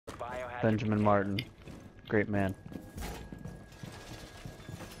Benjamin Martin. Great man.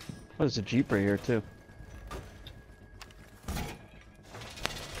 Oh, there's a Jeep right here, too.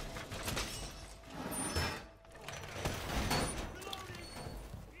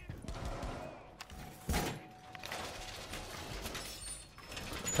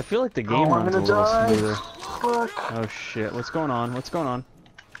 I feel like the game runs a little smoother. Fuck. Oh shit, what's going on? What's going on?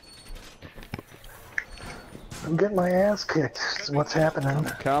 I'm getting my ass kicked. What's happening? I'm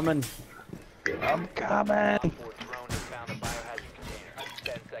coming. I'm coming!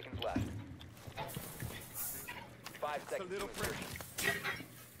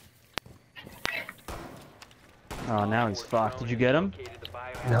 Oh, now he's fucked. Did you get him?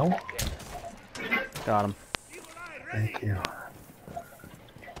 No. Got him. Thank you.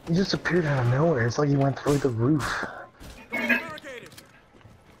 He just appeared out of nowhere. It's like he went through the roof.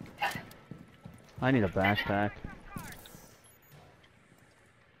 I need a backpack.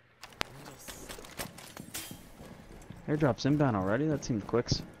 Airdrop's inbound already? That seemed quick.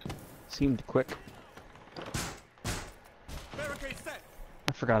 Seemed quick.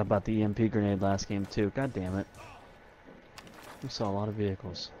 I forgot about the EMP grenade last game too. God damn it. We saw a lot of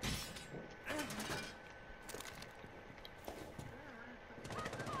vehicles.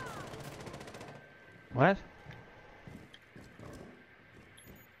 What?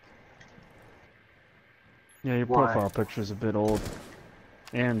 Yeah, your profile picture's a bit old.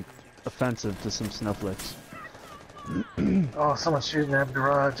 And offensive to some snowflakes. Oh, someone's shooting at the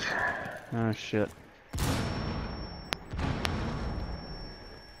garage. Oh shit.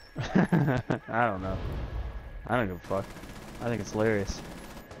 I don't know. I don't give a fuck. I think it's hilarious.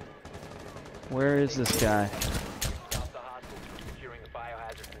 Where is this guy?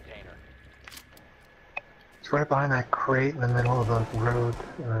 It's right behind that crate in the middle of the road,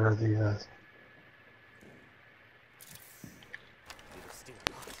 or the,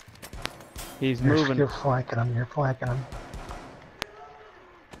 He's moving. You're flanking him, you're flanking him.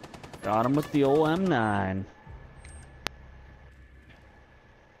 Got him with the old M9.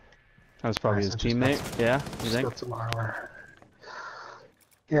 That was probably his teammate. Yeah, you think? Got some armor.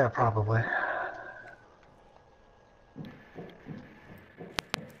 Yeah, probably.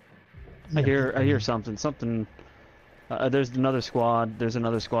 I hear something. Something. There's another squad. There's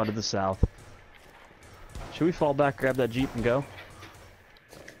another squad to the south. Should we fall back, grab that Jeep, and go?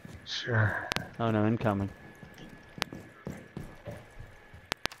 Sure. Oh no, incoming.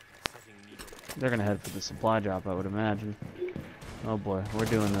 They're gonna head for the supply drop, I would imagine. Oh boy, we're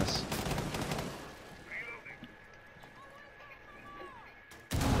doing this.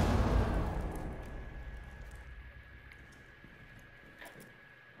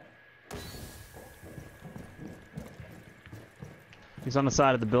 He's on the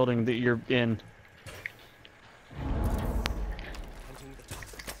side of the building that you're in.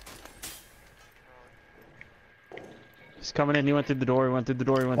 He's coming in. He went through the door. He went through the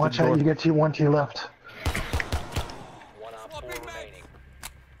door. He went Watch through the door. out, you get one to your left. One op 4 remaining.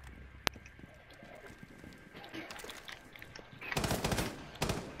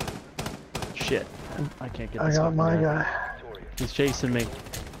 Shit. I can't get I this got my guy. guy. He's chasing me.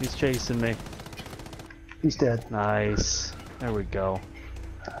 He's chasing me. He's dead. Nice. There we go.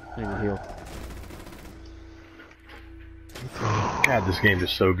 Need to heal. God, this game is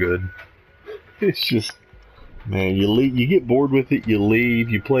so good. It's just, man, you leave, you get bored with it, you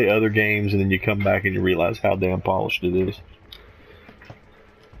leave, you play other games, and then you come back and you realize how damn polished it is.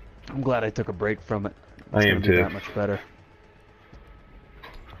 I'm glad I took a break from it. I am too. That much better.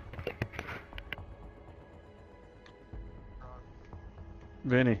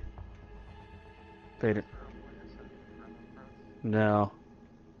 Vinny. Vader. No.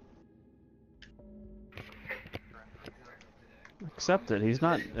 Accept it. He's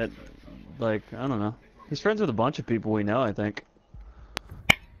not at, like, I don't know. He's friends with a bunch of people we know, I think.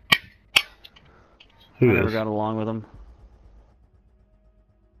 I never got along with him.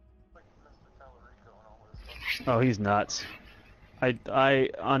 Oh, he's nuts. I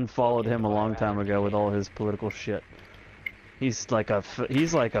unfollowed him a long time ago with all his political shit. He's like a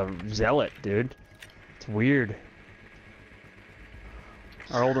zealot, dude. It's weird.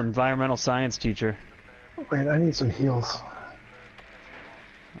 Our old environmental science teacher. Wait, I need some heals.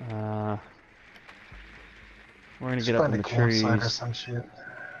 We're gonna get up in the trees, or some shit.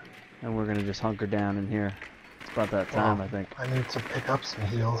 and we're gonna just hunker down in here. It's about that time, I think. I need to pick up some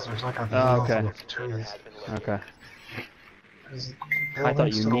heals. There's like a Oh, heals okay. in the trees. Okay. There's I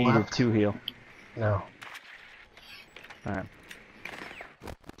thought you needed 2 heal. No. Alright.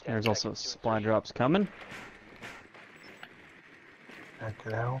 There's also supply drops coming. Check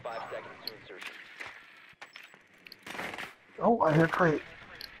it out. 5 seconds to insertion. Oh, I hear crate.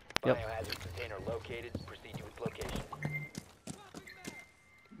 Yep. Biohazard container located. Proceed to its location.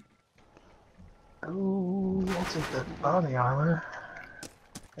 Ooh, I'll take that body armor.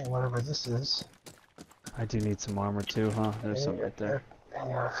 And whatever this is. I do need some armor too, huh? There's something right there.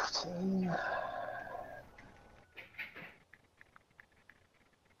 AR-15.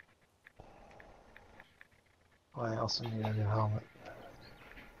 Oh, I also need a new helmet.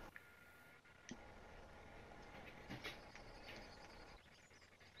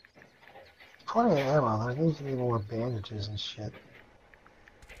 Plenty of ammo. There needs to be more bandages and shit.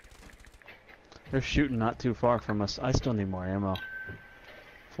 They're shooting not too far from us. I still need more ammo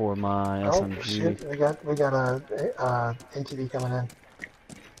for my Oh SMG. shit! We got a ATV coming in.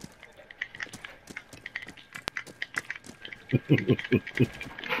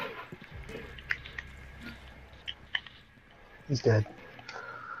 He's dead.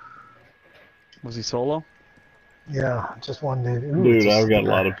 Was he solo? Yeah, just one dude. Ooh, Dude, it's a I've got a sniper.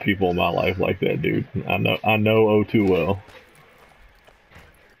 lot of people in my life like that, dude. I know oh too well.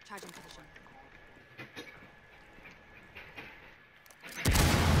 Charging position.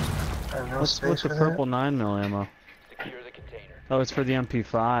 I have no What's space with the for purple 9mm ammo? Secure the container. Oh, it's for the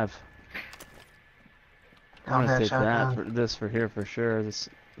MP5. I'm gonna Combat take that shotgun. for this for here for sure. This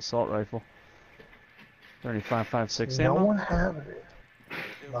assault rifle. 35.56 No ammo. one have it.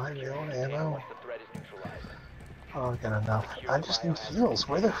 My own ammo. Once the threat is neutralized. Oh, I got enough. I just need heals.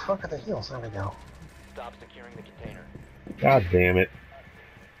 Where the fuck are the heals? There we go. Stop securing the container. God damn it.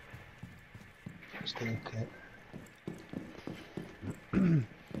 First aid kit.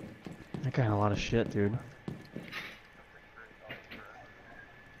 I got a lot of shit, dude.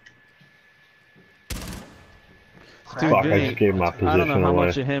 Dude, Fuck, I Vinny, just gave my I don't know position how away.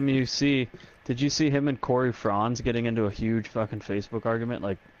 much of him you see. Did you see him and Corey Franz getting into a huge fucking Facebook argument,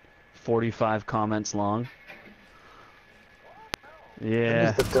 like 45 comments long?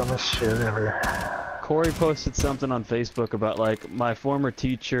 Yeah. That is the dumbest shit ever. Corey posted something on Facebook about like my former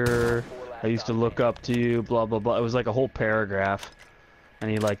teacher, I used to look up to you, blah blah blah. It was like a whole paragraph, and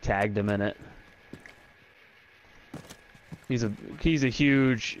he like tagged him in it. He's a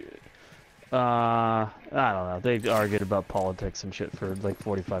huge. I don't know. They argued about politics and shit for like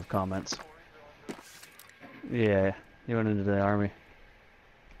 45 comments. Yeah, he went into the army.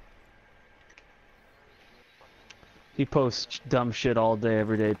 He posts dumb shit all day,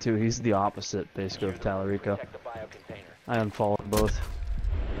 every day too. He's the opposite, basically, of Talarico. Protect the bio container. I unfollowed both.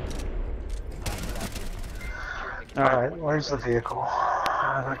 Alright, where's the vehicle?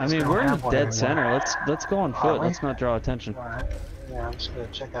 I mean, we're in the dead center. Let's go on foot. Let's not draw attention. Alright. Yeah, I'm just gonna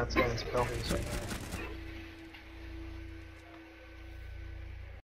check out some of these buildings.